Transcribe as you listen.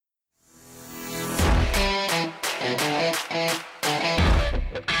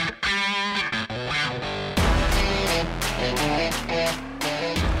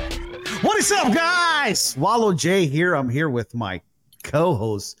up, guys? Wallow J here. I'm here with my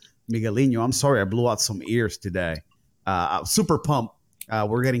co-host, Miguelino. I'm sorry I blew out some ears today. I'm super pumped.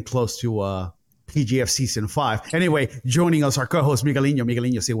 We're getting close to PGF Season 5. Anyway, joining us, our co-host, Miguelino.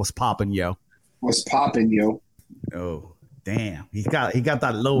 Miguelino, say what's poppin', yo. What's poppin', yo? Oh, damn. He got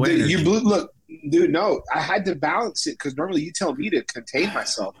that low Dude, energy. Look, dude, no. I had to balance it because normally you tell me to contain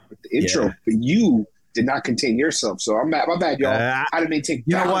myself with the intro, but you did not contain yourself. So I'm mad. My bad, y'all. I had to maintain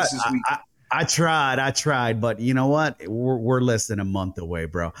balance this week. I tried, but you know what? We're less than a month away,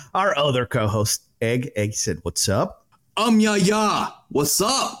 bro. Our other co-host, Egg said, "What's up?" Yeah. What's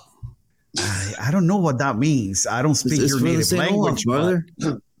up? I don't know what that means. I don't speak your native language, brother.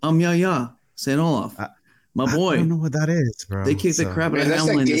 Yeah. St. Olaf, my boy. I don't know what that is, bro. They kick the crap out of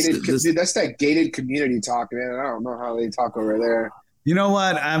Hamlin. Dude, that's that gated community talk, man. I don't know how they talk over there. You know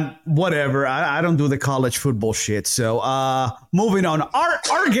what? Whatever. I don't do the college football shit. So, moving on.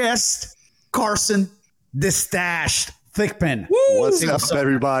 Our guest, Carson, the stashed Thigpen. What's up,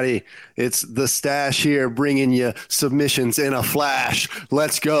 everybody? It's the stash here, bringing you submissions in a flash.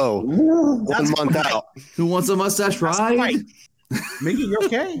 Let's go. 1 month out. Who wants a mustache ride? Right. Mickey, you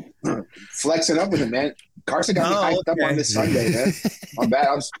okay? Flexing up with it, man. Carson got me hyped up on this Sunday, man. My bad.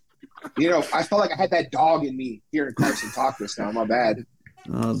 I felt like I had that dog in me hearing Carson talk this now. My bad.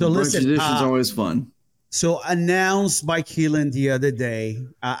 So listen, traditions are always fun. So announced by Keelan the other day,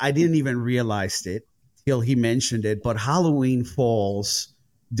 I didn't even realize it till he mentioned it, but Halloween falls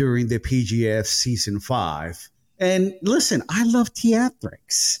during the PGF Season 5. And listen, I love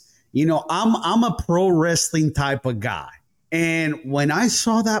theatrics. You know, I'm a pro wrestling type of guy. And when I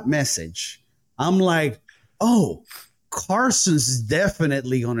saw that message, I'm like, oh, Carson's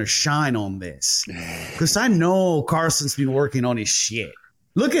definitely going to shine on this. Because I know Carson's been working on his shit.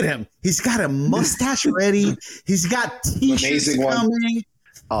 Look at him. He's got a mustache ready. He's got t-shirts coming.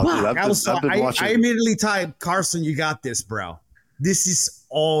 Oh, dude, I've been watching. I immediately typed, Carson, you got this, bro. This is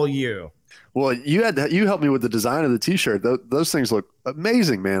all you. Well, you helped me with the design of the t-shirt. Those things look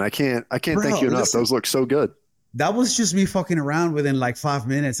amazing, man. I can't thank you enough. Listen, those look so good. That was just me fucking around within like 5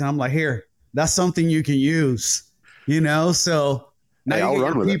 minutes. And I'm like, here, that's something you can use, you know? So now I'll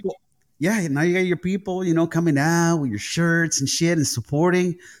run with it. Yeah, now you got your people, you know, coming out with your shirts and shit and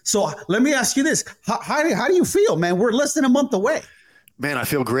supporting. So let me ask you this. How do you feel, man? We're less than a month away. Man, I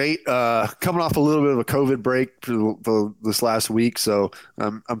feel great. Coming off a little bit of a COVID break for this last week. So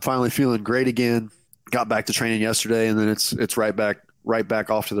I'm finally feeling great again. Got back to training yesterday, and then it's right back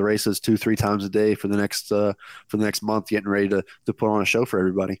off to the races 2-3 times a day for the next month, getting ready to put on a show for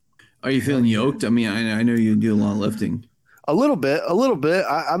everybody. Are you feeling yoked? I mean, I know you do a lot of lifting. A little bit.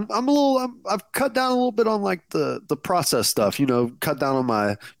 I've cut down a little bit on like the processed stuff, you know, cut down on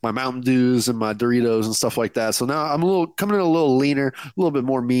my Mountain Dews and my Doritos and stuff like that. So now I'm coming in a little leaner, a little bit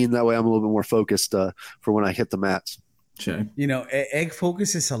more mean. That way I'm a little bit more focused for when I hit the mats. Sure. You know, Egg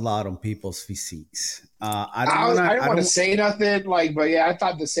focuses a lot on people's physiques. I don't want to say nothing, but yeah, I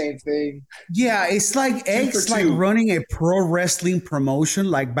thought the same thing. Yeah, it's like Egg's like running a pro wrestling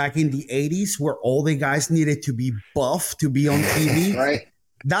promotion like back in the 80s where all the guys needed to be buff to be on TV. Right.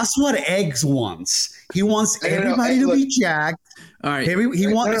 That's what Eggs wants. He wants everybody to be jacked. All right. He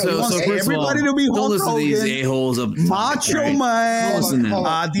wants everybody to be Hulk don't listen Hogan, to these a-holes of Macho Man,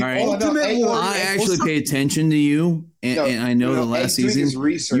 the ultimate warrior. I actually pay attention to you, and I know the last season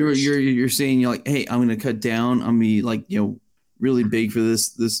you're saying you're like, hey, I'm going to cut down. I'm going to be like, you know, really big for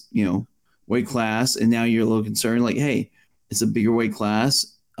this you know, weight class, and now you're a little concerned, like, hey, it's a bigger weight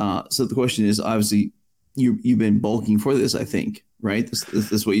class. So the question is, obviously, you've been bulking for this, I think, right?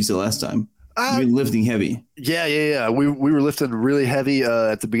 This is what you said last time. You've been lifting heavy. Yeah. We were lifting really heavy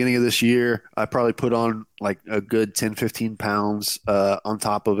at the beginning of this year. I probably put on like a good 10, 15 pounds on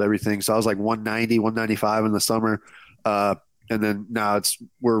top of everything. So I was like 190, 195 in the summer. And then now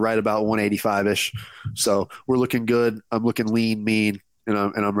we're right about 185-ish. So we're looking good. I'm looking lean, mean, and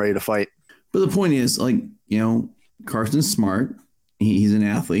I'm ready to fight. But the point is, like, you know, Carson's smart. He's an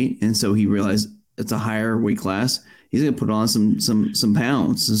athlete. And so he realized it's a higher weight class. He's going to put on some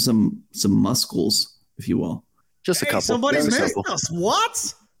pounds, some muscles, if you will. Just a couple. Somebody's missed us.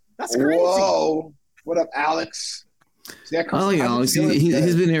 What? That's crazy. Whoa. What up, Alex? I like Alex.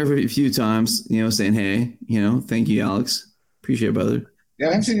 He's been here for a few times, you know, saying, hey, you know, thank you, Alex. Appreciate it, brother. Yeah, I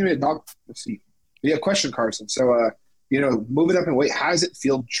haven't seen you in a dog. Let's see. Yeah, question, Carson. So, you know, moving up in weight, how does it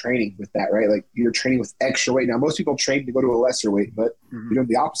feel training with that, right? Like you're training with extra weight. Now, most people train to go to a lesser weight, but you're doing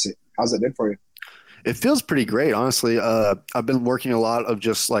the opposite. How's that been for you? It feels pretty great, honestly. I've been working a lot of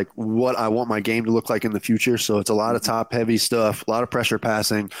just like what I want my game to look like in the future. So it's a lot of top heavy stuff, a lot of pressure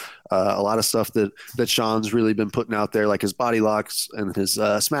passing, a lot of stuff that Sean's really been putting out there, like his body locks and his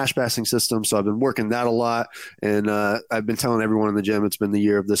smash passing system. So I've been working that a lot. And I've been telling everyone in the gym it's been the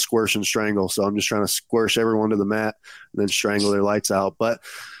year of the squish and strangle. So I'm just trying to squish everyone to the mat and then strangle their lights out. But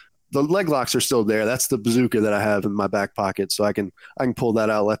the leg locks are still there. That's the bazooka that I have in my back pocket. So I can pull that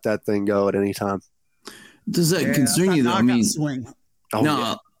out, let that thing go at any time. Does that concern you though? I mean, swing.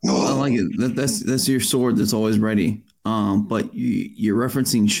 No, I like it. That's your sword that's always ready. But you're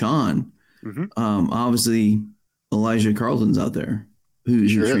referencing Sean. Mm-hmm. Obviously Elijah Carlton's out there who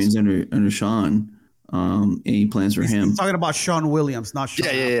trains under Sean. Any plans for him? He's talking about Sean Williams, not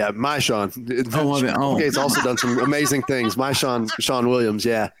Sean. Yeah. My Sean. He's also done some amazing things. My Sean Williams.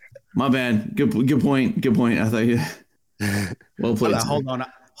 Yeah. My bad. Good point. I thought you. Well played.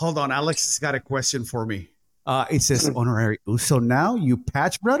 Hold on. Alex has got a question for me. It says honorary Uso now. You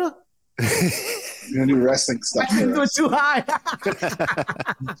patch, brother? You're gonna do wrestling stuff. I didn't do it too high.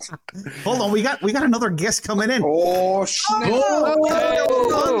 Hold on, we got another guest coming in. Oh snap!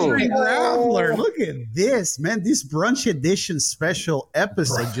 Rambler. Look at this, man. This brunch edition special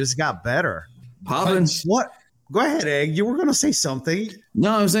episode just got better. Poppin'. What? Go ahead, Egg. You were gonna say something.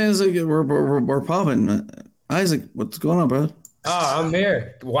 No, I was saying we're popping. Isaac, what's going on, brother? Oh, I'm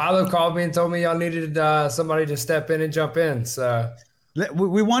here. Wallow called me and told me y'all needed somebody to step in and jump in. So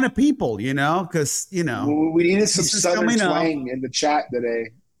we wanted people, because we needed some southern twang in the chat today.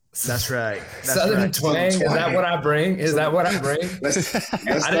 That's right. Southern twang. Is that what I bring? I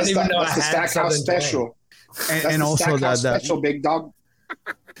didn't even know I had Stackhouse special. And also that special, big dog.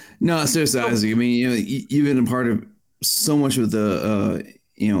 No, seriously, Isaac. I mean, you've been a part of so much of the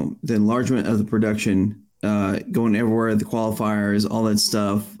the enlargement of the production. Going everywhere, the qualifiers, all that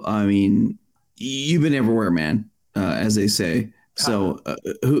stuff. I mean, you've been everywhere, man, as they say. So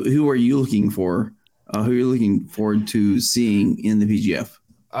who are you looking for? Who are you looking forward to seeing in the PGF?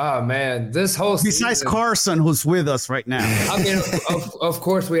 Oh, man, this whole besides season, Carson, who's with us right now. I mean, of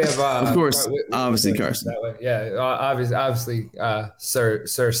course we have. Obviously Carson. Yeah, obviously,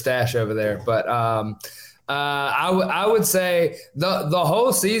 Sir Stash over there. But I would say the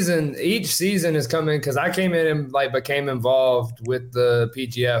whole season, each season is coming because I came in and became involved with the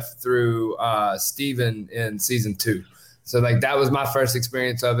PGF through Steven in season 2. So that was my first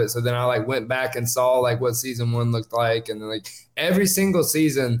experience of it. So then I went back and saw what season 1 looked like. And then every single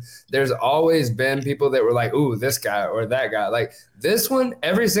season, there's always been people that were like, ooh, this guy or that guy. This one,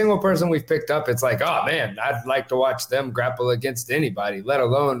 every single person we've picked up, it's oh man, I'd like to watch them grapple against anybody, let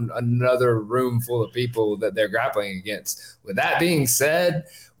alone another room full of people that they're grappling against. With that being said,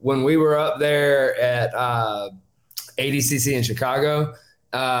 when we were up there at ADCC in Chicago,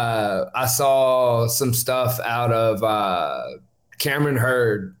 I saw some stuff out of Cameron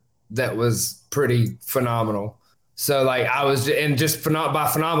Hurd that was pretty phenomenal. So I was, and just by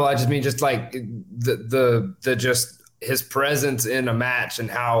phenomenal, I just mean just the just his presence in a match and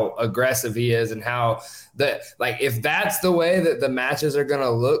how aggressive he is and how if that's the way that the matches are going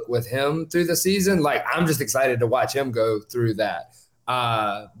to look with him through the season, I'm just excited to watch him go through that.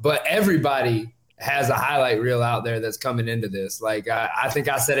 But everybody has a highlight reel out there that's coming into this. I think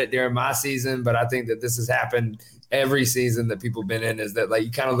I said it during my season, but I think that this has happened every season that people have been in, is that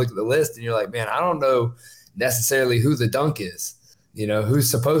you kind of look at the list and you're like, man, I don't know necessarily who the dunk is, who's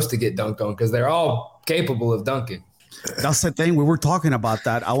supposed to get dunked on, because they're all capable of dunking. That's the thing. We were talking about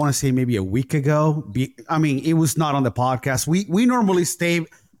that. I want to say maybe a week ago. I mean, it was not on the podcast. We normally stay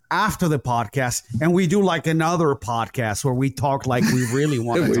after the podcast and we do another podcast where we talk we really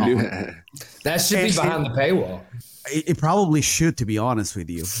want to talk. That should be behind the paywall. It probably should, to be honest with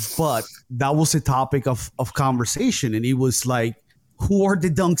you. But that was a topic of conversation. And it was who are the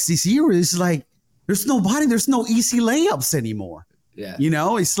dunks this year? It's there's nobody. There's no easy layups anymore. Yeah.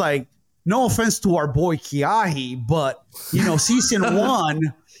 It's no offense to our boy Kiahi, but, season 1,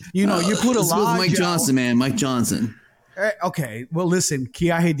 you put a lot. Mike Johnson, man. Mike Johnson. Okay, well, listen,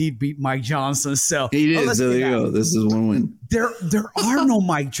 Kiahi did beat Mike Johnson, so he did. So there you go. This is one win. There are no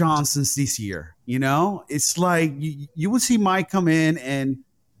Mike Johnsons this year. It's you would see Mike come in and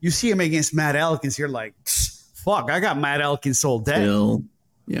you see him against Matt Elkins. You're like, fuck, I got Matt Elkins all day.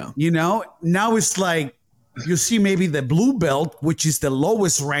 Yeah. Now it's you see maybe the blue belt, which is the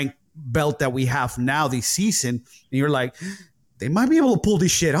lowest ranked belt that we have now this season, and you're like, they might be able to pull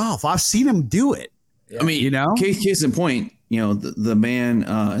this shit off. I've seen them do it. I mean, case in point, the man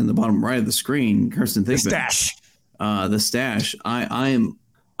in the bottom right of the screen, Carson Thigpen, the stash. I'm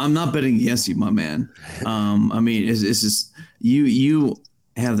not betting against you, my man. I mean, it's just you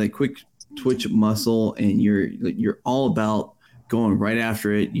have that quick twitch muscle, and you're all about going right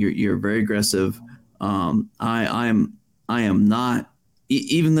after it. You're very aggressive. I am not,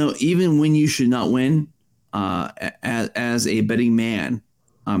 even when you should not win, as a betting man,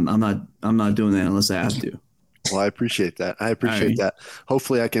 I'm not doing that unless I have to. Well, I appreciate that. That.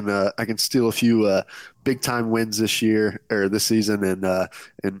 Hopefully I can steal a few big time wins this year or this season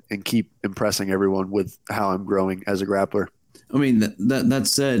and keep impressing everyone with how I'm growing as a grappler. I mean, that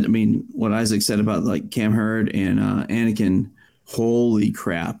said, I mean, what Isaac said about like Cam Hurd and Anakin, holy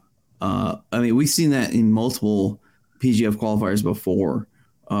crap. I mean, we've seen that in multiple PGF qualifiers before.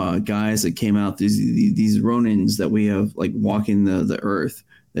 Guys that came out, these Ronins that we have like walking the earth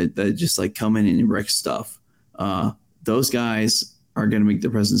that just like come in and wreck stuff. Those guys are going to make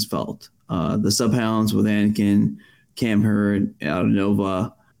their presence felt. The Subhounds with Anakin, Cam Hurd, out of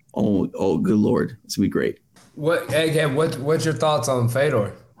Nova. Oh, good Lord. It's going to be great. What's your thoughts on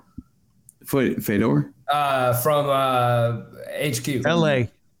Fedor? Fedor? From HQ. LA.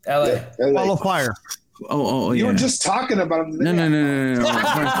 Qualifier. Oh, you yeah. were just talking about him. No.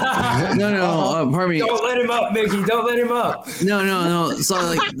 Pardon me. Don't let him up, Mickey. Don't let him up. No. So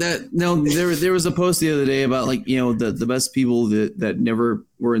like that. No, there was a post the other day about like the best people that never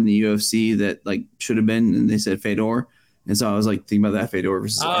were in the UFC that like should have been, and they said Fedor, and so I was like thinking about that Fedor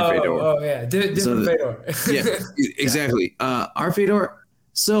versus our Fedor. Oh yeah, different Fedor. Yeah, exactly. Our Fedor.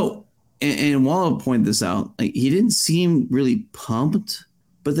 So and while I'll point this out, like he didn't seem really pumped.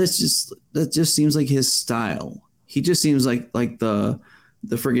 But that just seems like his style. He just seems like the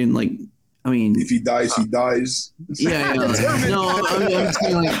friggin' like, I mean, if he dies, he dies. Yeah. No, I'm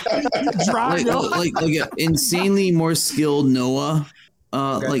saying like an insanely more skilled Noah.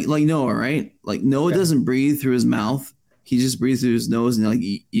 Okay. like Noah, right? Like Noah doesn't breathe through his mouth. He just breathes through his nose, and like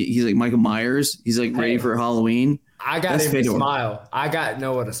he's like Michael Myers. He's like ready for Halloween. I got him to smile. I got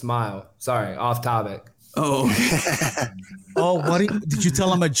Noah to smile. Sorry, off topic. Oh, what did you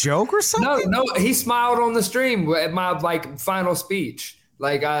tell him a joke or something? No, he smiled on the stream at my like final speech.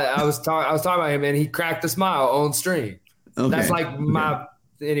 Like I was talking about him, and he cracked a smile on stream. Okay. That's like my.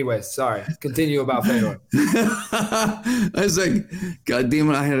 Anyway, sorry. Continue about Fedor. I was like, God damn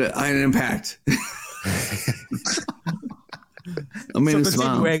it! I had an impact. I made him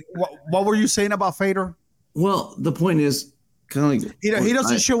smile. What were you saying about Fedor? Well, the point is. Kind of like, he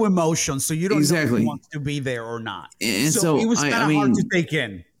doesn't show emotion, so you don't know if he wants to be there or not. And so it was kind of hard to take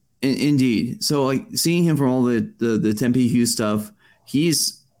in. Indeed. So like seeing him from all the Tempe Hughes stuff,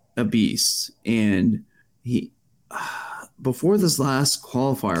 he's a beast. And he before this last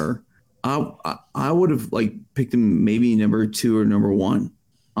qualifier, I would have like picked him maybe number 2 or number 1,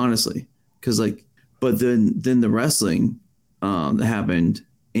 honestly, because like, but then the wrestling that happened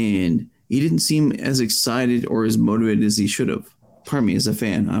and. He didn't seem as excited or as motivated as he should have. Pardon me, as a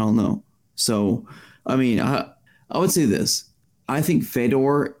fan, I don't know. So, I mean, I would say this. I think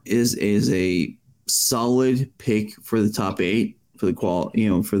Fedor is a solid pick for the top 8 for the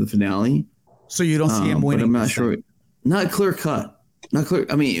for the finale. So you don't see him winning. But I'm not sure. Not clear cut. Not clear.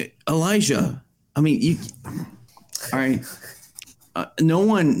 I mean, Elijah. I mean, you. All right. No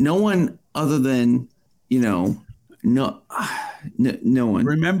one other than no one.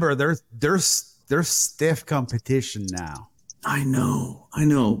 Remember, there's stiff competition now. I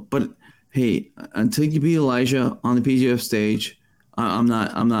know. But hey, until you beat Elijah on the PGF stage, I'm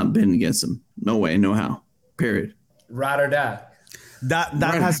not betting against him. No way, no how. Period. Ride or die. That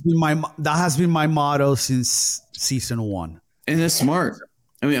has been my motto since season 1. And that's smart.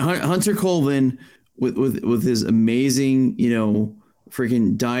 I mean, Hunter Colvin with his amazing,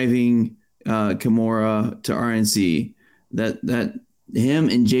 freaking diving Kimura to RNC. That him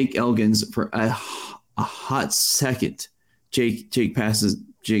and Jake Elgins for a hot second. Jake passes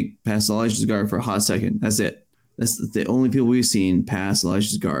Elijah's guard for a hot second. That's it. That's the only people we've seen pass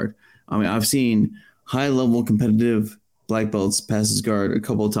Elijah's guard. I mean, I've seen high level competitive black belts pass his guard a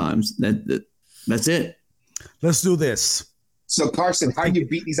couple of times. That's it. Let's do this. So Carson, how do you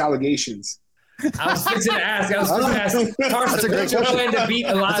beat these allegations? I was fixing to ask. Carson, that's a great question. To beat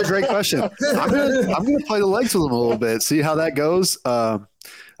Elijah? That's a great question. I'm gonna play the legs with him a little bit, see how that goes.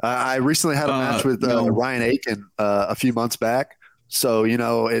 I recently had a match with Ryan Aiken a few months back, so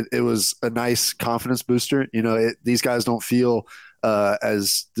it was a nice confidence booster. These guys don't feel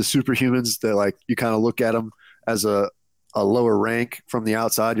as the superhumans. They're like you kind of look at them as a lower rank from the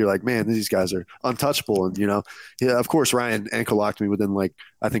outside. You're like, man, these guys are untouchable. And, of course, Ryan ankle locked me within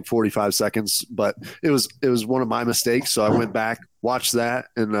I think 45 seconds, but it was one of my mistakes. So I went back, watched that.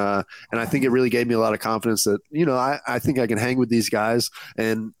 And I think it really gave me a lot of confidence that, I think I can hang with these guys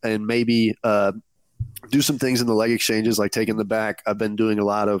and maybe do some things in the leg exchanges, like taking the back. I've been doing a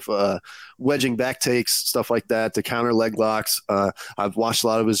lot of wedging back takes, stuff like that to counter leg locks. I've watched a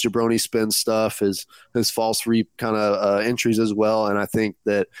lot of his jabroni spin stuff, his false reap kind of entries as well. And I think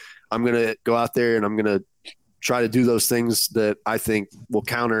that I'm going to go out there and I'm going to try to do those things that I think will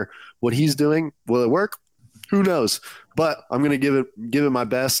counter what he's doing. Will it work? Who knows? But I'm going to give it my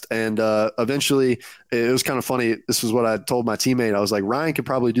best. And eventually, it was kind of funny. This was what I told my teammate. I was like, Ryan could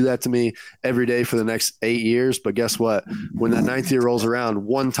probably do that to me every day for the next 8 years. But guess what? When that 9th year rolls around,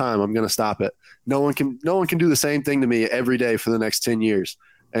 one time I'm going to stop it. No one can do the same thing to me every day for the next 10 years.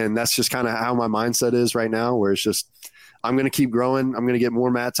 And that's just kind of how my mindset is right now, where it's just I'm going to keep growing. I'm going to get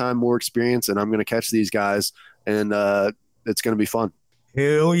more mat time, more experience, and I'm going to catch these guys. And it's going to be fun.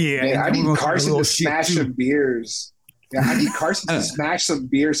 Hell yeah. Man, I need Carson to smash some beers. Yeah, I need Carson to smash some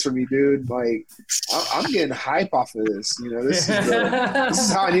beers for me, dude. Like, I'm getting hype off of this. You know, this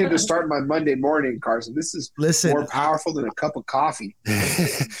is how I needed to start my Monday morning, Carson. This is more powerful than a cup of coffee.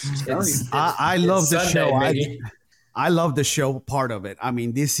 I love the show. I love the show part of it. I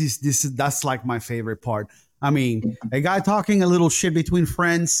mean, that's like my favorite part. I mean, a guy talking a little shit between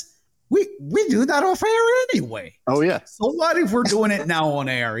friends. We do that off air anyway. Oh yeah. So what if we're doing it now on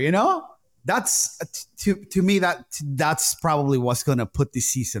air? You know, that's to me that's probably what's going to put the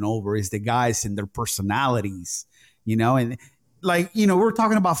season over is the guys and their personalities. You know, and like we're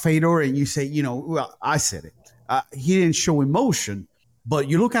talking about Fedor, and you say well I said it. He didn't show emotion, but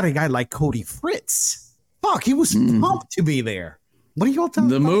you look at a guy like Cody Fritz. Fuck, he was pumped to be there. What are you all talking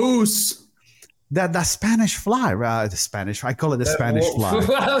about? The Moose. That Spanish fly, the Spanish. I call it the Spanish fly.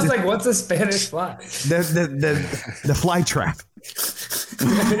 I was like, "What's a Spanish fly?" The fly trap.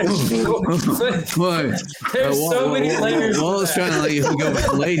 There's so many layers. Well, I was trying to let you go with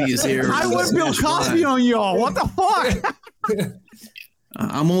the ladies here. I went Bill Cosby on y'all. What the fuck?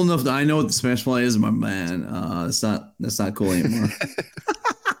 I'm old enough that I know what the Spanish fly is, my man. That's not cool anymore.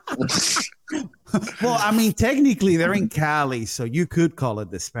 Well, I mean, technically they're in Cali, so you could call it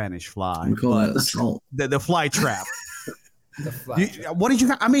the Spanish fly. We call it assault. The fly trap. The fly trap. What did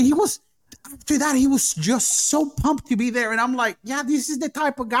you? I mean, he was after that. He was just so pumped to be there, and I'm like, yeah, this is the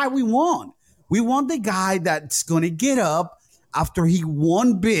type of guy we want. We want the guy that's going to get up after he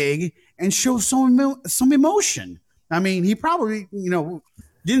won big and show some emotion. I mean, he probably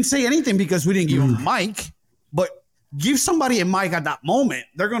didn't say anything because we didn't give him a mic, but give somebody a mic at that moment,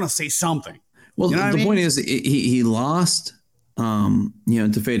 they're going to say something. Well, the point is he lost,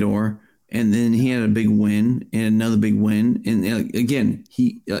 to Fedor, and then he had a big win and another big win. And again,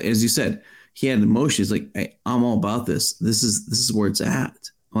 he, as you said, he had emotions like, hey, I'm all about this. This is where it's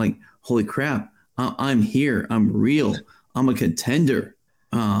at. I'm like, holy crap, I'm here. I'm real. I'm a contender.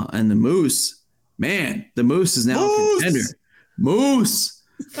 And the Moose is now a contender. Moose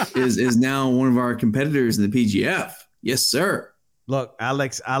is now one of our competitors in the PGF. Yes, sir. Look,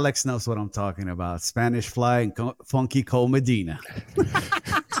 Alex knows what I'm talking about. Spanish fly and Funky Cole Medina.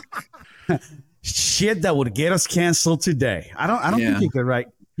 Shit that would get us canceled today. I don't think you could write.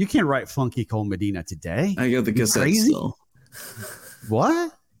 You can't write Funky Cole Medina today. I got the cassette still.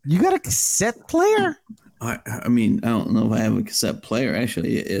 What? You got a cassette player? I mean, I don't know if I have a cassette player.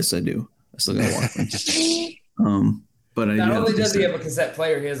 Actually, yes, I do. I still got a Walkman. But not only does he have a cassette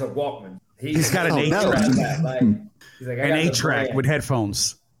player, he has a Walkman. He's got an 8-track. He's like, an 8-track with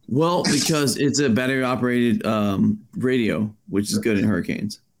headphones. Well, because it's a battery operated radio, which is good in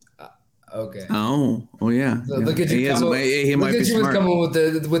hurricanes. Okay. Oh yeah. So look at you. Look at you coming with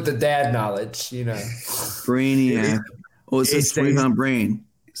the dad knowledge. Brainiac. It says 20-pound brain.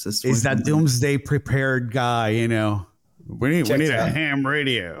 Is that doomsday prepared guy? We need a ham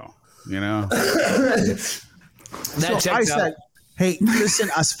radio. That checks out. Hey, listen,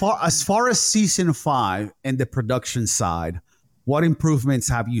 as far as season 5 and the production side, what improvements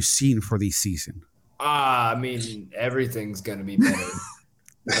have you seen for this season? I mean, everything's going to be better.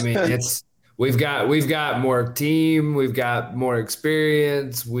 I mean, we've got more team, we've got more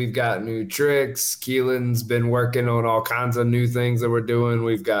experience, we've got new tricks. Keelan's been working on all kinds of new things that we're doing.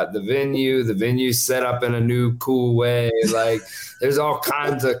 We've got the venue set up in a new cool way. Like, there's all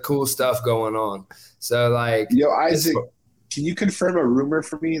kinds of cool stuff going on. So, like, yo, Isaac, can you confirm a rumor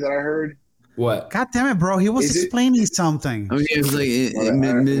for me that I heard? What? God damn it, bro! He was explaining something. I mean, it was like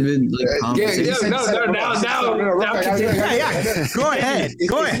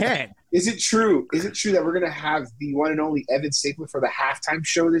Go ahead. Is it true? Is it true that we're gonna have the one and only Evan Stapley for the halftime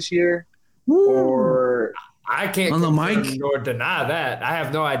show this year? Or I can't on the mic nor deny that. I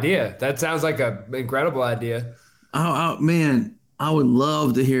have no idea. That sounds like an incredible idea. Oh man, I would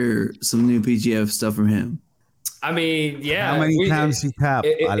love to hear some new PGF stuff from him. I mean, yeah. How many times you tap?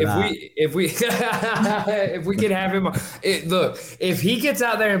 If we can have him, look, if he gets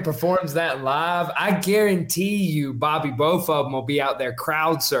out there and performs that live, I guarantee you, Bobby, both of them will be out there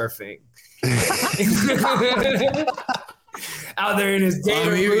crowd surfing. Out there in his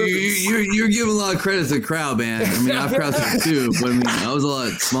gator you're giving a lot of credit to the crowd, man. I mean, I've crowd surfed too, but I mean, I was a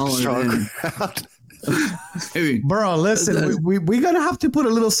lot smaller than. Bro, listen, we're gonna have to put a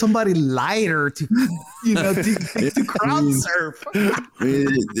little somebody lighter to crowd surf.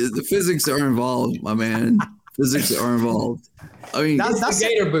 The physics are involved, my man. Physics are involved. I mean, that's the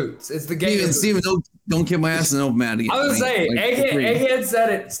gator boots. It's the gator boots. Steven, don't kick my ass and open mad again. I was saying, Egghead said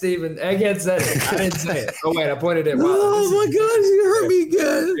it, Steven. Egghead said it. I didn't say it. Oh, wait, I pointed it. Oh, my God. You hurt me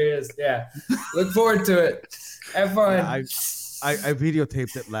again. Yeah. Look forward to it. Have fun. Yeah, I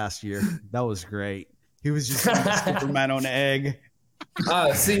videotaped it last year. That was great. He was just Superman on egg.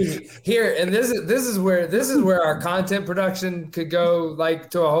 See here, and this is where our content production could go like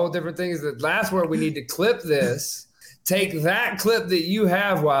to a whole different thing. Is that that's where we need to clip this. Take that clip that you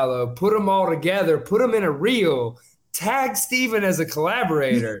have, Wallo, put them all together, put them in a reel, tag Steven as a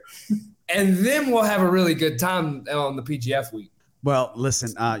collaborator, and then we'll have a really good time on the PGF week. Well,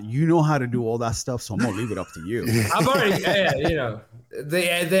 listen, you know how to do all that stuff, so I'm gonna leave it up to you. I've already,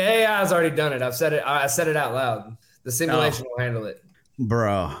 the AI has already done it. I said it out loud. The simulation will handle it.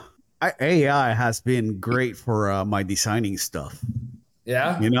 Bro, AI has been great for my designing stuff.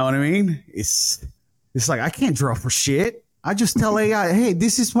 Yeah, you know what I mean? It's like I can't draw for shit. I just tell AI, "Hey,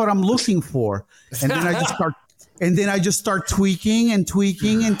 this is what I'm looking for," and then I just start tweaking until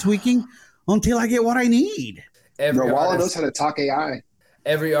I get what I need. Wallo knows how to talk AI.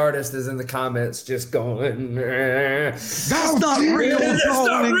 Every artist is in the comments just going, "That's not real. That's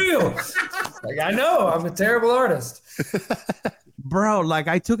not real." Like, I know, I'm a terrible artist, bro. Like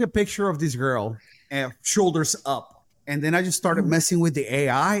I took a picture of this girl and shoulders up, and then I just started messing with the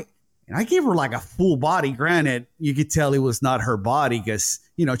AI. And I gave her like a full body. Granted, you could tell it was not her body because,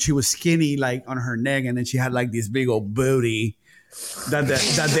 she was skinny like on her neck. And then she had like this big old booty that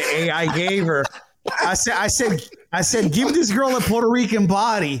the AI gave her. I said, give this girl a Puerto Rican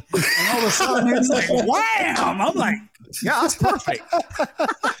body. And all of a sudden it's like, wham! I'm like, yeah, that's perfect.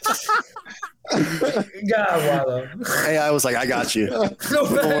 God, Wallo. AI was like, I got you. It's like,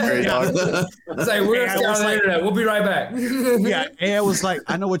 we're going to on the internet. We'll be right back. Yeah, AI was like,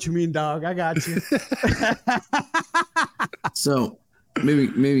 I know what you mean, dog. I got you. So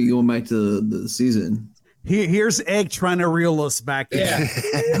maybe going back to the season. Here's Egg trying to reel us back in. Yeah.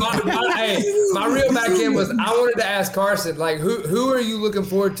 My reel back in was I wanted to ask Carson, like, who are you looking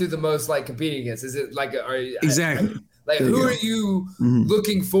forward to the most, like, competing against? Is it like exactly? Like, who are you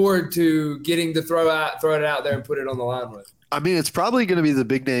looking forward to getting to throw it out there and put it on the line with? I mean, it's probably going to be the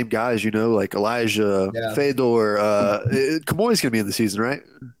big name guys, like Elijah, Fedor. Kamoy's going to be in the season, right?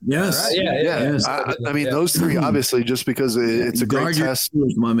 Yes. Right? Yeah. Yes. I mean, those three, obviously, just because it's a great test.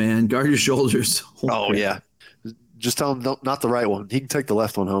 Shoulders, my man. Guard your shoulders. Oh, yeah. Just tell him not the right one. He can take the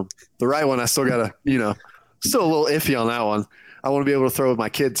left one home. The right one, I still got to, still a little iffy on that one. I want to be able to throw with my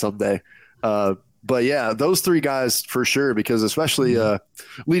kid someday. But yeah, those three guys for sure, because especially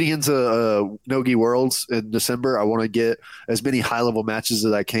leading into Nogi Worlds in December, I want to get as many high level matches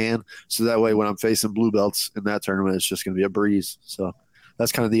as I can. So that way when I'm facing blue belts in that tournament, it's just going to be a breeze. So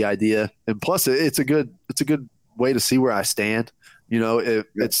that's kind of the idea. And plus it's a good way to see where I stand.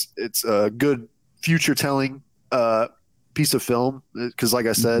 It's a good future telling piece of film. Cause like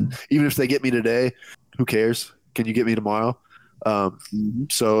I said, even if they get me today, who cares? Can you get me tomorrow?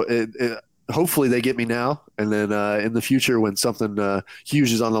 So hopefully they get me now, and then in the future when something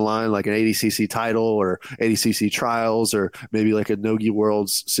huge is on the line, like an ADCC title or ADCC trials, or maybe like a Nogi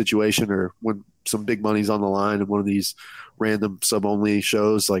Worlds situation, or when some big money's on the line in one of these random sub-only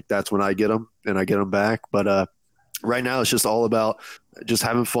shows, like that's when I get them and I get them back. But right now it's just all about just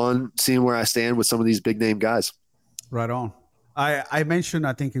having fun, seeing where I stand with some of these big name guys. Right on. I mentioned,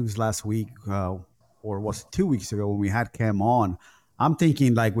 I think it was last week or was it 2 weeks ago when we had Cam on, I'm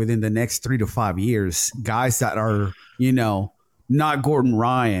thinking like within the next 3 to 5 years, guys that are, not Gordon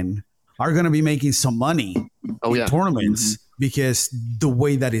Ryan are going to be making some money in tournaments because the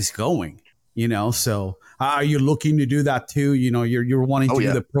way that is going, so are you looking to do that too? You're wanting to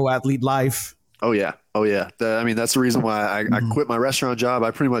do the pro athlete life. Oh yeah. That's the reason why I quit my restaurant job.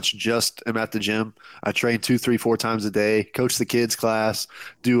 I pretty much just am at the gym. I train 2, 3, 4 times a day, coach the kids class,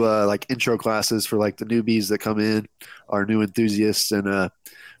 do like intro classes for like the newbies that come in, our new enthusiasts. And, and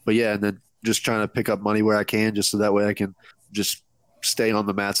then just trying to pick up money where I can, just so that way I can just stay on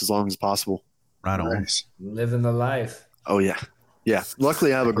the mats as long as possible. Right on. Nice. Living the life. Oh yeah. Yeah,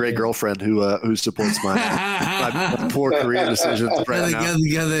 luckily I have a great girlfriend who supports my poor career decisions right now.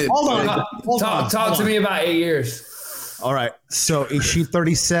 Hold on. Talk to me about 8 years. All right. So is she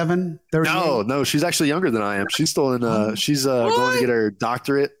 37? No, she's actually younger than I am. She's still in. She's going to get her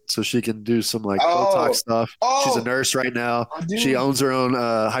doctorate so she can do some Botox stuff. She's a nurse right now. She owns her own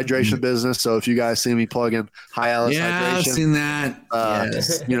hydration business. So if you guys see me plugging High Alice Hydration, I've seen that.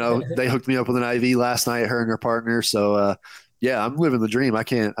 Yes. They hooked me up with an IV last night. Her and her partner. So. Yeah, I'm living the dream. I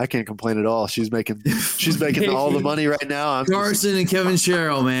can't complain at all. She's making all the money right now. Carson and Kevin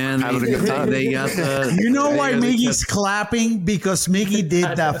Sherrill, man, having a good time. They got the. You know why Miggy's clapping? Because Miggy did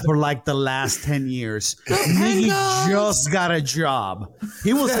that for the last 10 years. Miggy just got a job.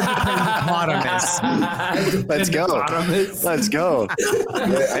 He was a hippopotamus. Let's go. Let's go.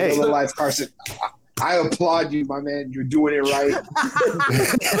 Hey, life, Carson. I applaud you, my man. You're doing it right.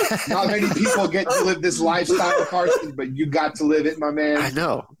 Not many people get to live this lifestyle, Carson, but you got to live it, my man. I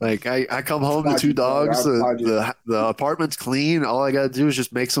know. I come home to 2 dogs. The apartment's clean. All I got to do is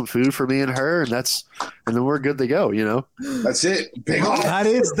just make some food for me and her, and then we're good to go. That's it. Big dog. That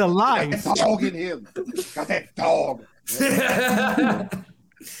is the life. Got that dog in him. Got that dog.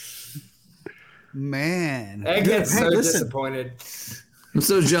 Man, I get so disappointed. I'm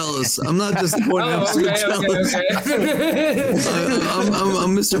so jealous. I'm not disappointed. I'm so jealous. Okay.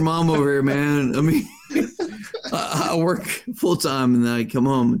 I'm Mr. Mom over here, man. I mean, I work full time and then I come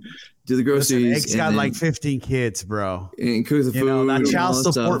home, do the groceries. Egg's got 15 kids, bro. And cook the food. That child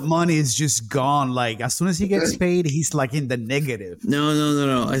support money is just gone. As soon as he gets paid, he's in the negative.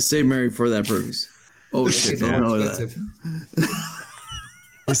 No. I stayed married for that purpose. Oh shit! Don't know that.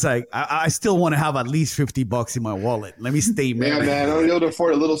 It's I still want to have at least $50 in my wallet. Let me stay married. Yeah, man. I'm able to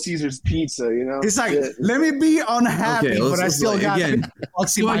afford a Little Caesars pizza, It's let me be unhappy, but I still got $50 in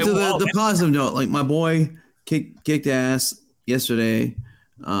my wallet. The positive note, my boy kicked ass yesterday,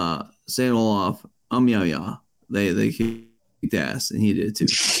 St. Olaf, yeah. They kicked ass, and he did too.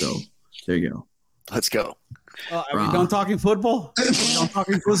 So there you go. Let's go. Are we done talking football? Are we done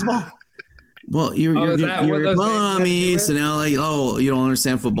talking football? Well, you're calling on me, so now you don't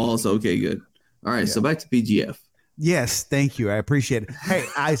understand football, so okay, good. All right, so back to PGF. Yes, thank you. I appreciate it. Hey,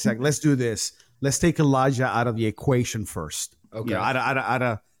 Isaac, let's do this. Let's take Elijah out of the equation first. Okay. Out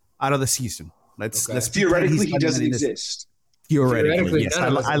of the season. Let's theoretically he doesn't exist. Theoretically,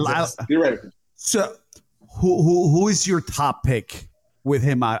 yes. Theoretically. So, who is your top pick with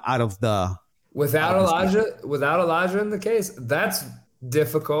him out of the? Without Elijah in the case, that's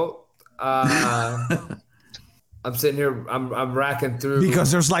difficult. I'm sitting here. I'm racking through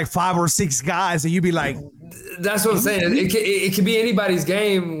because there's 5 or 6 guys, and you'd be like, "That's what I'm saying." It can be anybody's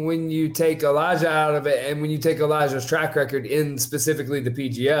game when you take Elijah out of it, and when you take Elijah's track record in specifically the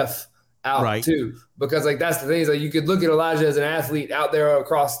PGF out too. Because that's the thing is you could look at Elijah as an athlete out there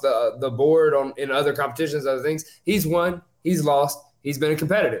across the board in other competitions, other things. He's won, he's lost, he's been a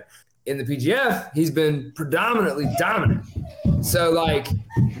competitor. In the PGF, he's been predominantly dominant. So,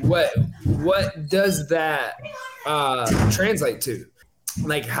 what does that translate to?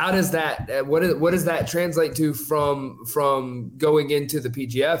 How does that? What does that translate to from going into the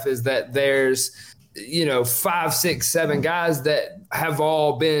PGF? Is that there's 5, 6, 7 guys that have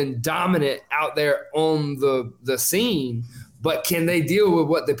all been dominant out there on the scene, but can they deal with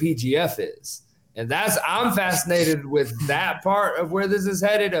what the PGF is? And I'm fascinated with that part of where this is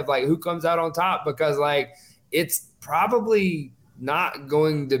headed of who comes out on top, because it's probably not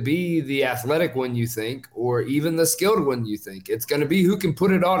going to be the athletic one you think, or even the skilled one you think. It's going to be who can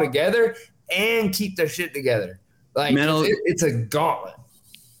put it all together and keep their shit together. It's a gauntlet.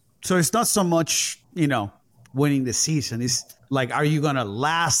 So it's not so much, winning the season. It's are you going to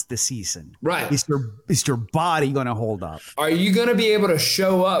last the season? Right. Is your body going to hold up? Are you going to be able to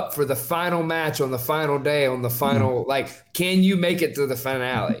show up for the final match on the final day, on the final, can you make it to the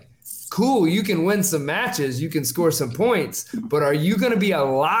finale? Cool. You can win some matches. You can score some points, but are you going to be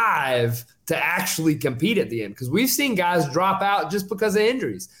alive to actually compete at the end? Because we've seen guys drop out just because of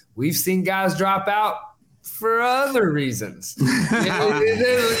injuries. We've seen guys drop out for other reasons.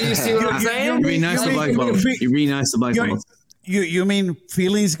 You see what I'm saying? You mean nice to black belt. You mean nice to black belt. You mean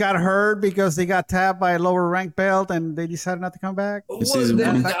feelings got hurt because they got tapped by a lower ranked belt and they decided not to come back? All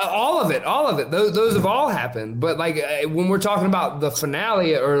of it. Those have all happened. But when we're talking about the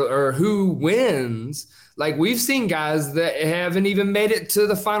finale or who wins, we've seen guys that haven't even made it to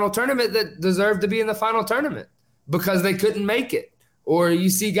the final tournament that deserve to be in the final tournament because they couldn't make it. Or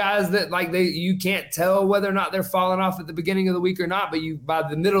you see guys that you can't tell whether or not they're falling off at the beginning of the week or not, but by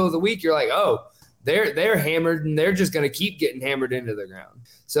the middle of the week you're they're hammered and they're just going to keep getting hammered into the ground.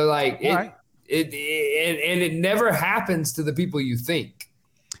 So it never happens to the people you think.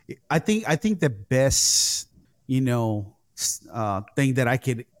 I think the best, thing that I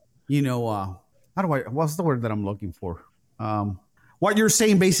could, what's the word that I'm looking for? What you're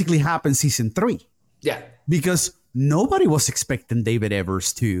saying basically happened season 3. Yeah. Because nobody was expecting David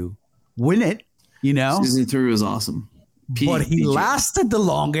Evers to win it, Season 3 was awesome. But he lasted the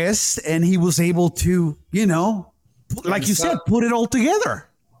longest, and he was able to, like you said, put it all together.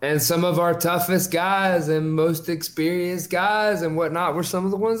 And some of our toughest guys and most experienced guys and whatnot were some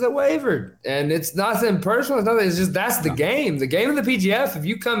of the ones that wavered. And it's nothing personal. It's nothing. It's just that's the game. The game of the PGF, if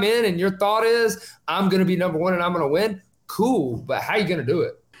you come in and your thought is, I'm going to be number 1 and I'm going to win, cool. But how are you going to do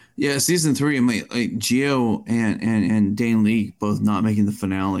it? Yeah, season 3, Gio and Dane Lee both not making the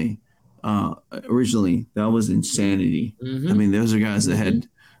finale originally. That was insanity. Mm-hmm. Those are guys that had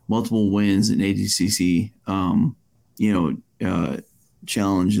multiple wins in ADCC,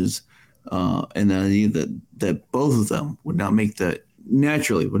 challenges, and I knew that both of them would not make it.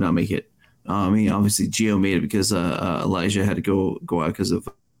 Obviously Gio made it because Elijah had to go out because of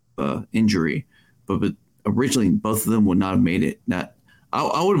injury, but originally both of them would not have made it.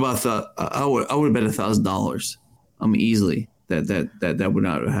 I would have thought I would have bet $1,000 easily that would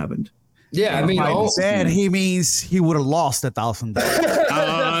not have happened. Yeah, he means he would have lost $1,000.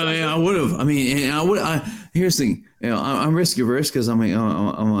 I would have. Here's the thing. I'm risk averse because I'm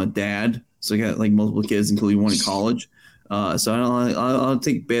a dad, so I got multiple kids, including one in college. So I'll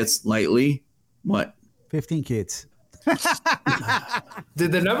take bets lightly. What? 15 kids.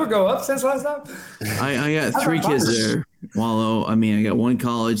 Did the number go up since last time? I got 3 kids there. Wallow. I got 1 in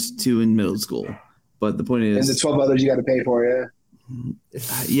college, 2 in middle school. But the point is, and the 12 others you got to pay for, yeah.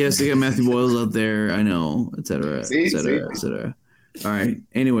 Yes, I got Matthew Boyles out there. I know, et cetera. All right.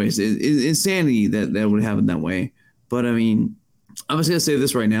 Anyways, it's insanity that would happen that way. But I'm just gonna say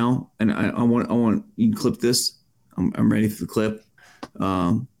this right now, and I want you to clip this. I'm ready for the clip.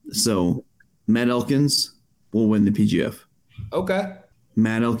 So Matt Elkins will win the PGF. Okay.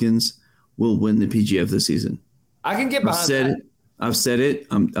 Matt Elkins will win the PGF this season. I can get behind that. I've said it.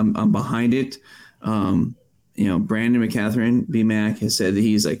 I'm behind it. Brandon McCatherine, BMAC, has said that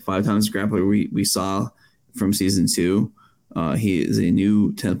he's 5 times grappler we saw from season 2. He is a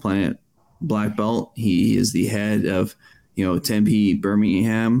new 10th planet black belt. He is the head of, Tempe,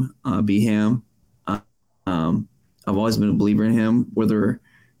 Birmingham, BHAM. I've always been a believer in him, whether,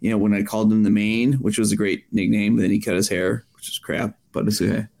 when I called him the main, which was a great nickname, then he cut his hair, which is crap, but it's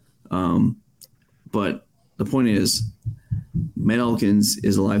okay. But the point is, Matt Elkins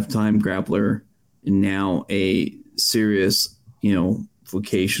is a lifetime grappler and now a serious,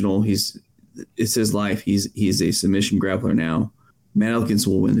 vocational. It's his life. He's a submission grappler now. Matt Elkins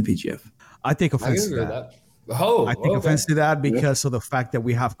will win the PGF. I take offense to that. I take offense to that because of the fact that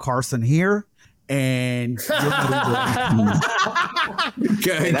we have Carson here, and Carson.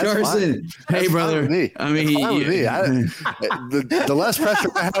 Hey, brother. The less pressure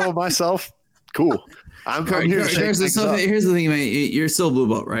I have on myself, cool. I'm here. Here's the thing, man. You're still blue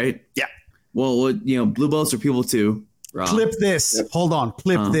belt, right? Yeah. Well, blue belts are people too. Rob. Clip this. Yep. Hold on.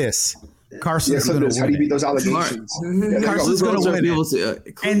 Clip this. Carson's going to win. How do you beat those allegations? Carson's going to win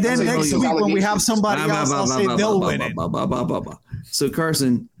it. And then next week when we have somebody else, I'll say they'll win it. So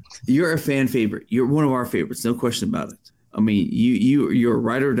Carson, you're a fan favorite. You're one of our favorites. No question about it. You're a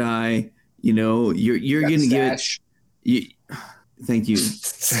ride or die. You're going to get it. Thank you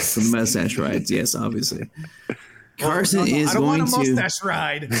for the mustache rides. Yes, obviously. Carson is going to. I don't want a mustache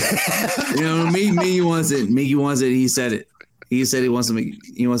ride. Miggy wants it. Miggy wants it. He said it. He said he wants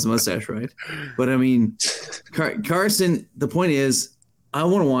a mustache ride. But Carson. The point is, I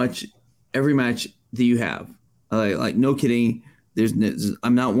want to watch every match that you have. Like no kidding.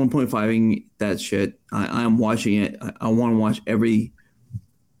 I'm not 1.5ing that shit. I'm watching it. I want to watch every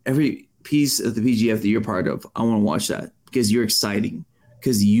piece of the PGF that you're part of. I want to watch that because you're exciting.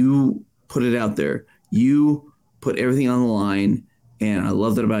 Because you put it out there. You put everything on the line, and I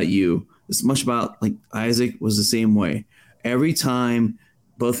love that about you. As much about Isaac was the same way. Every time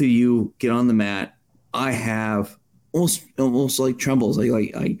both of you get on the mat, I have almost like trembles.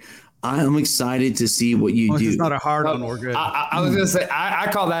 I'm excited to see what you do. It's not a hard one. We're good. I was gonna say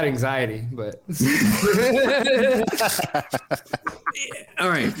I call that anxiety, but all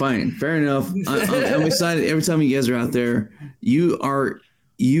right, fine, fair enough. I'm excited every time you guys are out there. You are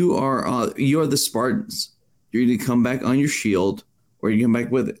the Spartans. You're going to come back on your shield, or you come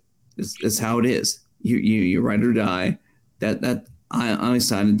back with it. It's how it is. You ride or die. That I'm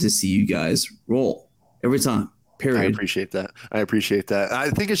excited to see you guys roll every time. Period. I appreciate that. I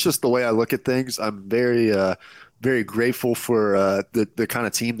think it's just the way I look at things. I'm very very grateful for the kind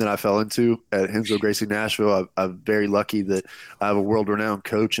of team that I fell into at Henslow Gracie Nashville. I'm very lucky that I have a world-renowned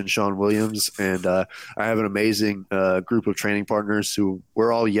coach in Sean Williams, and I have an amazing group of training partners who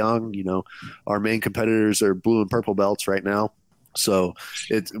we're all young. You know, our main competitors are blue and purple belts right now, so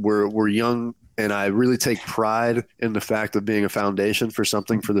we're young. And I really take pride in the fact of being a foundation for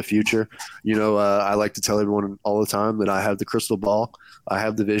something for the future. You know, I like to tell everyone all the time that I have the crystal ball, I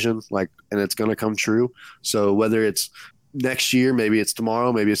have the vision, and it's going to come true. So whether it's next year, maybe it's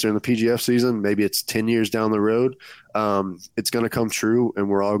tomorrow, maybe it's during the PGF season, maybe it's 10 years down the road, it's going to come true, and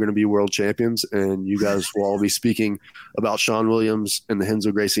we're all going to be world champions. And you guys will all be speaking about Sean Williams and the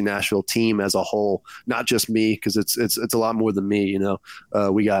Henslow Gracie Nashville team as a whole, not just me, because it's a lot more than me. You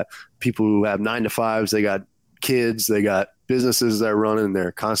know, we got people who have 9-to-5s, they got kids, they got businesses they're running,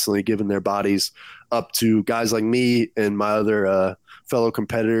 they're constantly giving their bodies up to guys like me and my other fellow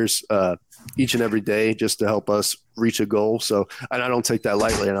competitors each and every day just to help us reach a goal. So, and I don't take that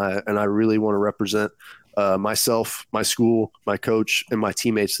lightly, and I really want to represent myself, my school, my coach, and my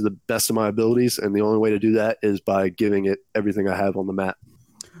teammates to the best of my abilities. And the only way to do that is by giving it everything I have on the mat.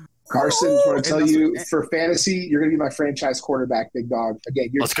 Carson, I want to tell you, for fantasy, you're going to be my franchise quarterback, big dog. Again,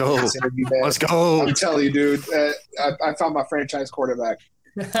 you're Let's go. Interview, man. Let's go. I'm telling you, dude. I found my franchise quarterback.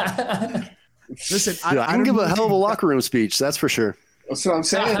 Listen, I can give a hell of a locker room speech. That's for sure. That's what I'm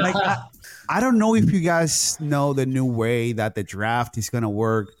saying. I don't know if you guys know the new way that the draft is going to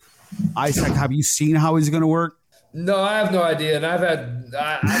work. Isaac, have you seen how it's going to work? No, I have no idea. And I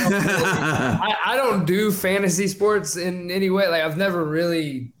don't do fantasy sports in any way. Like, I've never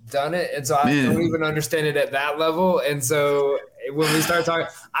really done it. And so I don't even understand it at that level. And so when we start talking,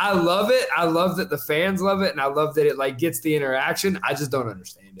 I love it. I love that the fans love it. And I love that it gets the interaction. I just don't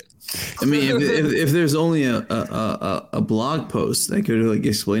understand it. I mean, if there's only a blog post that could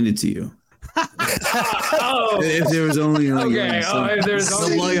explain it to you. If there was only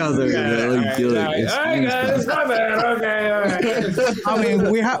some blog out there guys, my bad. Okay. I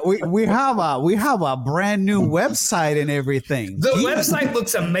mean, we have a brand new website and everything. The website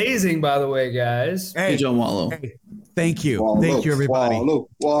looks amazing, by the way, guys. Hey, John Wallow. Hey, thank you, thank you, everybody.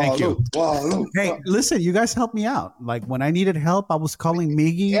 Thank you. Hey, listen, you guys helped me out. Like when I needed help, I was calling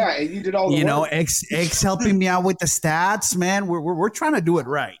Miggy. Yeah, and you did all the work. X helping me out with the stats, man. We're trying to do it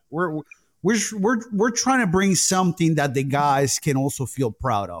right. We're trying to bring something that the guys can also feel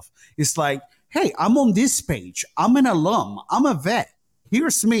proud of. It's like, hey, I'm on this page. I'm an alum. I'm a vet.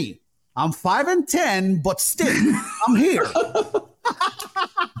 Here's me. I'm 5'10", but still, I'm here.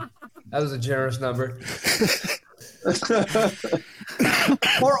 That was a generous number.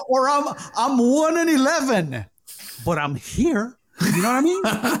 or I'm 1'11", but I'm here. You know what I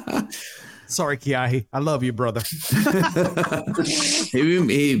mean? Sorry, Kiahi. I love you, brother.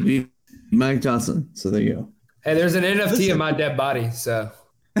 Hey, Mike Johnson. So there you go. Hey, there's an NFT of my dead body. So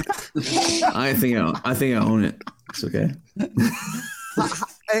I think I own it. It's okay.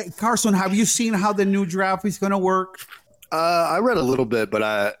 Hey, Carson, have you seen how the new draft is going to work? I read a little bit,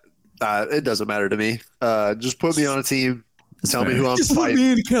 but it doesn't matter to me. Just put me on a team. Tell me who I'm just fighting. Put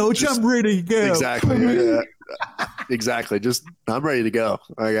me in, coach. I'm ready to go. Exactly. Yeah. Exactly. Just I'm ready to go.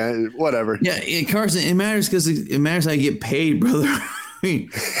 Okay. Whatever. Yeah, Carson. It matters because it matters how you get paid, brother. I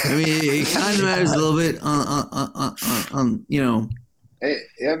mean, it kind of matters a little bit on you know. Hey,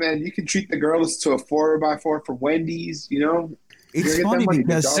 yeah, man, you can treat the girls to a 4x4 from Wendy's. You know, it's funny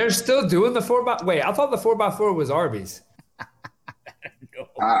because they're still doing the 4x. Wait, I thought the 4x4 was Arby's.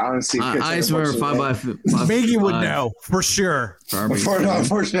 Honestly, I swear 5x5. Miggy would know for sure.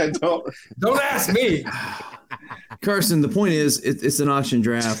 Unfortunately, I don't. Don't ask me. Carson, the point is, it's an auction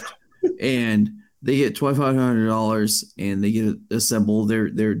draft, and they get $2,500, and they get to assemble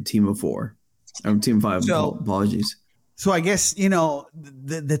their team of 4, or team of 5. Apologies. So I guess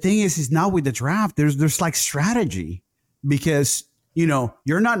the thing is now with the draft, there's like strategy, because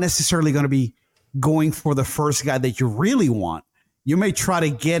you're not necessarily going to be going for the first guy that you really want. You may try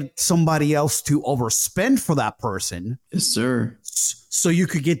to get somebody else to overspend for that person. Yes, sir. So you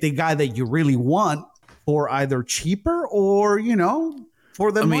could get the guy that you really want for either cheaper or,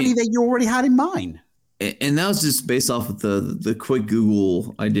 for the money that you already had in mind. And that was just based off of the quick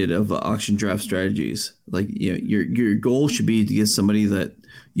Google I did of auction draft strategies. Like, your goal should be to get somebody that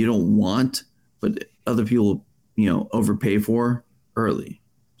you don't want, but other people, overpay for early.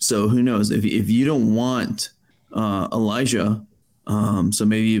 So who knows if you don't want Elijah, so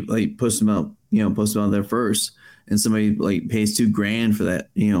maybe post him out there first, and somebody pays $2,000 for that,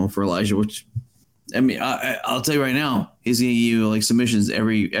 for Elijah, which I'll tell you right now, he's gonna give you submissions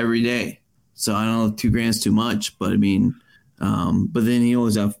every day. So I don't know, $2,000 is too much, but but then he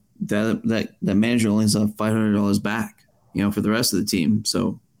always have that manager only has $500 back, for the rest of the team.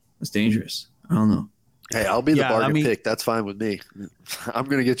 So that's dangerous. I don't know. Hey, I'll be the bargain pick. That's fine with me. I'm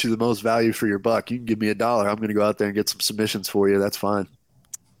going to get you the most value for your buck. You can give me $1. I'm going to go out there and get some submissions for you. That's fine.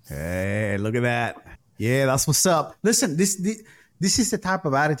 Hey, look at that. Yeah, that's what's up. Listen, this is the type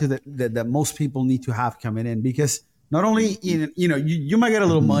of attitude that most people need to have coming in, because not only you might get a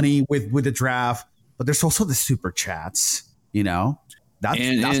little money with the draft, but there's also the super chats. That's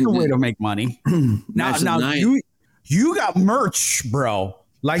the way to make money. now you got merch, bro.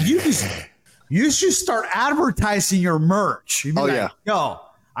 Like you should start advertising your merch. Yeah. Yo,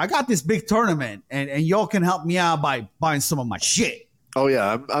 I got this big tournament, and y'all can help me out by buying some of my shit. Oh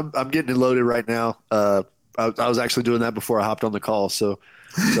yeah, I'm getting it loaded right now. I was actually doing that before I hopped on the call. So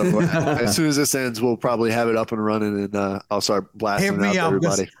as soon as this ends, we'll probably have it up and running, and I'll start blasting it out to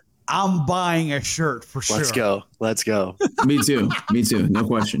everybody. I'm buying a shirt for sure. Let's go. Me too. No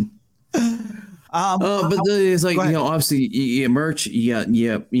question. But it's like, obviously you get merch, you got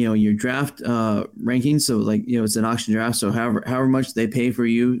your draft rankings. So like, it's an auction draft. So however much they pay for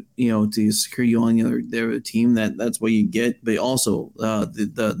you, to secure you on their team, that's what you get. But also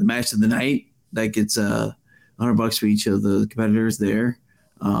the match of the night, that gets $100 for each of the competitors there.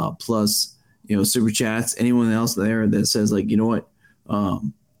 Plus, super chats, anyone else there that says like,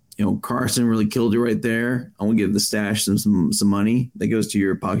 Carson really killed you right there. I want to give the stash some money that goes to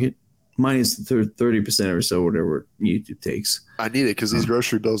your pocket. Minus 30% or so, whatever YouTube takes. I need it because these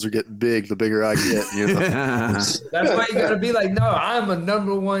grocery bills are getting big the bigger I get. That's why you got to be like, no, I'm a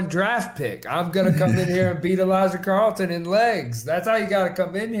number 1 draft pick. I'm going to come in here and beat Elijah Carlton in legs. That's how you got to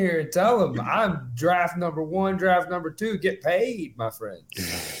come in here and tell them I'm draft number 1, draft number 2. Get paid, my friend.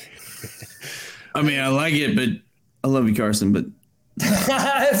 I mean, I like it, but I love you, Carson, but. See,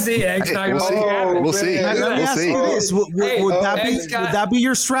 we'll see. Would that be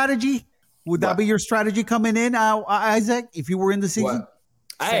your strategy? Would that be your strategy coming in, Isaac? If you were in the season,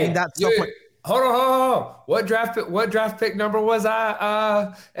 hold on. What draft pick number was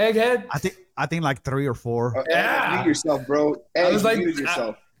I? Egghead. I think like 3 or 4. Mute yourself, bro. I was like, mute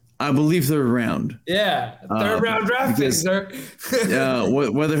yourself. I believe third round. Yeah, third round draft pick, sir.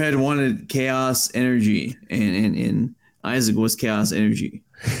 Weatherhead wanted chaos energy, and Isaac was chaos energy.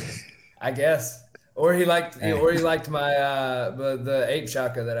 I guess, or he liked my the ape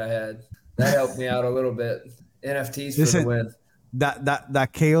shaka that I had. That helped me out a little bit. NFTs for the win. That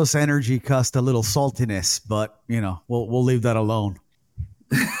chaos energy caused a little saltiness, but we'll leave that alone.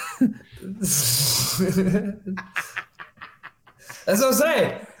 That's what I'm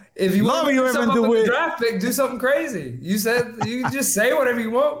saying. If you want to do something with the draft pick, do something crazy. You said you can just say whatever you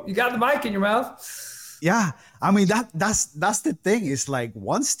want. You got the mic in your mouth. Yeah, I mean that's the thing. It's like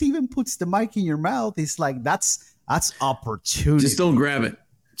once Steven puts the mic in your mouth, it's like that's opportunity. Just don't grab it.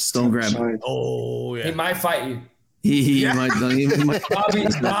 Oh yeah. He might fight you. He might.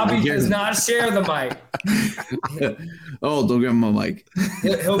 Bobby does not share the mic. Oh, don't grab my mic.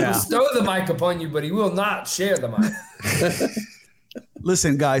 He'll bestow the mic upon you, but he will not share the mic.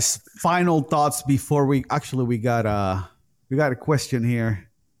 Listen, guys. Final thoughts before we got a question here.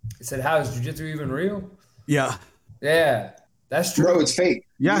 He said, "How is jiu-jitsu even real?" Yeah, that's true. Bro, it's fake.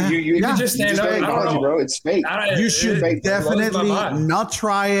 Yeah, you can just stand up. I don't know, bro. It's fake. You should definitely not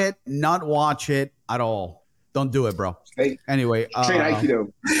try it, not watch it at all. Don't do it, bro. Fake. Anyway, train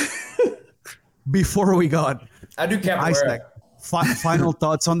Aikido. Before we got, I do capoeira. Final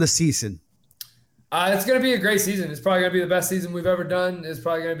thoughts on the season. It's going to be a great season. It's probably going to be the best season we've ever done. It's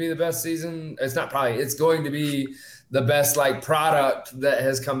probably going to be the best season. It's not probably. It's going to be the best product that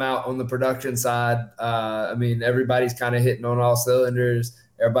has come out on the production side. I mean, everybody's kind of hitting on all cylinders.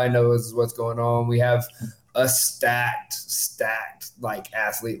 Everybody knows what's going on. We have a stacked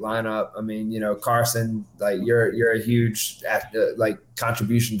athlete lineup. I mean, Carson, you're a huge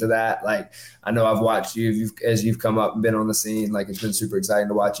contribution to that. I know I've watched you as you've come up and been on the scene. It's been super exciting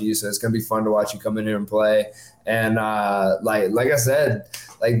to watch you. So it's going to be fun to watch you come in here and play. And like I said,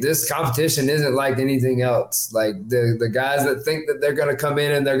 this competition isn't like anything else. The guys that think that they're going to come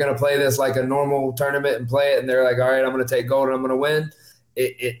in and they're going to play this like a normal tournament and play it, and they're like, all right, I'm going to take gold and I'm going to win.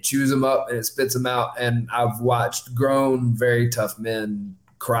 It chews them up and it spits them out. And I've watched grown, very tough men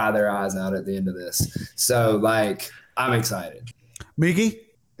cry their eyes out at the end of this. So I'm excited. Mickey?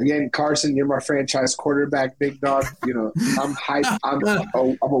 Again, Carson, you're my franchise quarterback, big dog. I'm hyped. I'm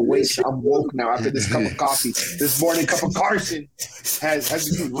awake. I'm woke now after this cup of coffee. This morning cup of Carson has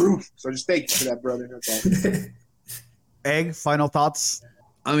the roof. So just thank you for that, brother. That's all. Egg, final thoughts?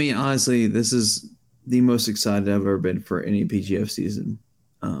 I mean, honestly, this is the most excited I've ever been for any PGF season.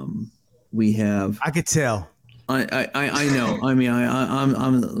 We have. I could tell. I know. I mean, I'm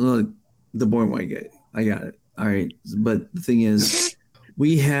the born white guy. I got it. All right. But the thing is,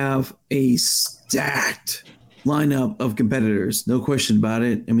 we have a stacked lineup of competitors. No question about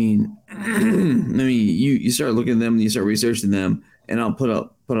it. I mean, you start looking at them, you start researching them, and I'll put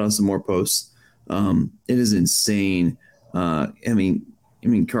out some more posts. It is insane. I mean,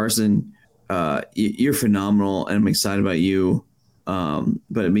 Carson, you're phenomenal, and I'm excited about you.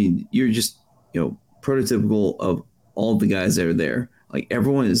 But I mean, you're just, prototypical of all the guys that are there. Like,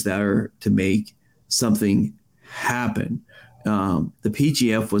 everyone is there to make something happen. The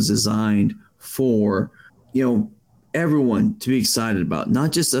PGF was designed for, everyone to be excited about,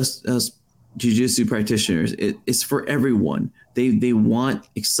 not just us jiu-jitsu practitioners. It's for everyone. They want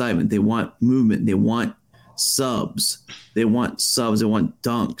excitement. They want movement. They want subs. They want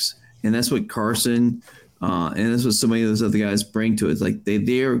dunks. And that's what Carson, and that's what so many of those other guys bring to it. It's like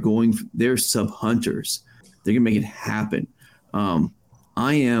they're sub hunters. They're gonna make it happen.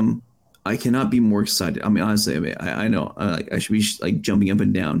 I cannot be more excited. I mean, honestly, I know I should be like jumping up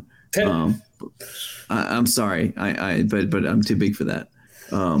and down. I'm sorry, but I'm too big for that.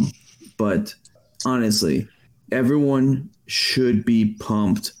 But honestly, everyone should be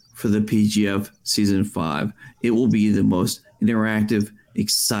pumped for the PGF Season 5. It will be the most interactive,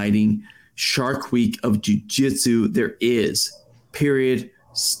 exciting Shark Week of Jiu-Jitsu there is. Period.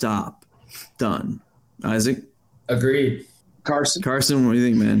 Stop. Done. Isaac? Agreed. Carson, what do you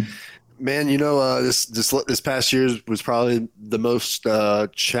think, man? Man, this past year was probably the most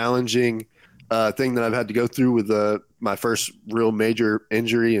challenging thing that I've had to go through with my first real major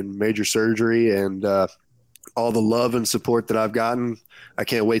injury and major surgery, and all the love and support that I've gotten. I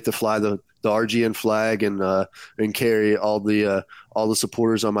can't wait to fly the RGN flag and carry all the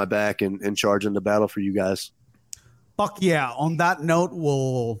supporters on my back and charge in the battle for you guys. Fuck yeah. On that note,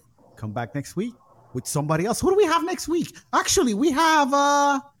 we'll come back next week with somebody else. Who do we have next week? Actually, we have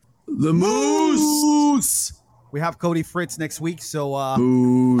the Moose. We have Cody Fritz next week, so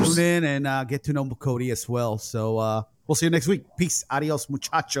tune in and get to know Cody as well. So we'll see you next week. Peace. Adios,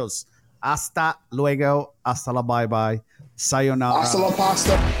 muchachos. Hasta luego. Hasta la bye-bye. Sayonara. Hasta la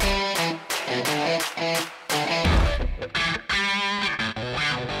pasta.